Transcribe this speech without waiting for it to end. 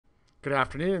Good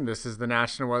afternoon. This is the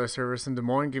National Weather Service in Des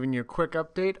Moines giving you a quick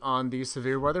update on the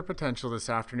severe weather potential this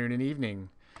afternoon and evening.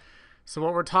 So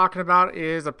what we're talking about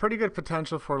is a pretty good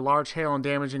potential for large hail and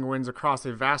damaging winds across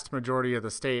a vast majority of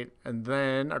the state, and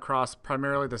then across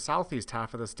primarily the southeast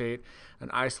half of the state,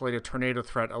 an isolated tornado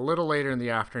threat a little later in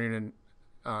the afternoon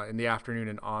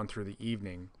and on through the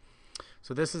evening.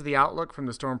 So this is the outlook from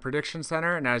the Storm Prediction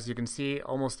Center, and as you can see,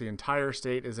 almost the entire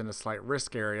state is in a slight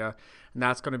risk area, and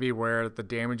that's going to be where the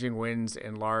damaging winds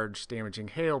and large damaging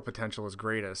hail potential is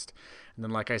greatest. And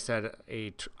then, like I said,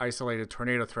 a isolated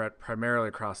tornado threat primarily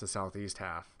across the southeast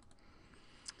half.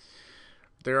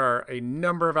 There are a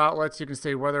number of outlets you can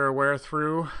stay weather aware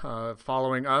through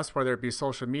following us, whether it be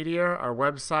social media, our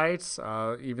websites,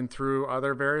 even through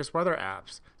other various weather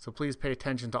apps. So please pay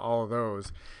attention to all of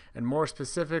those. And more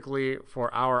specifically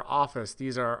for our office,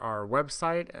 these are our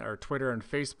website, our Twitter and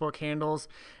Facebook handles,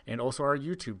 and also our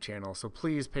YouTube channel. So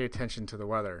please pay attention to the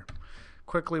weather.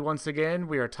 Quickly, once again,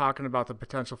 we are talking about the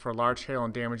potential for large hail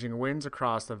and damaging winds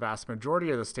across the vast majority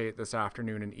of the state this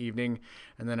afternoon and evening,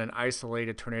 and then an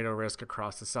isolated tornado risk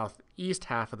across the southeast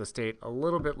half of the state a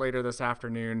little bit later this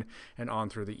afternoon and on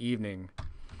through the evening.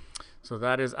 So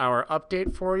that is our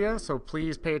update for you. So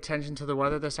please pay attention to the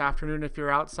weather this afternoon if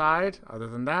you're outside. Other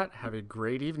than that, have a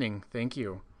great evening. Thank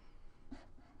you.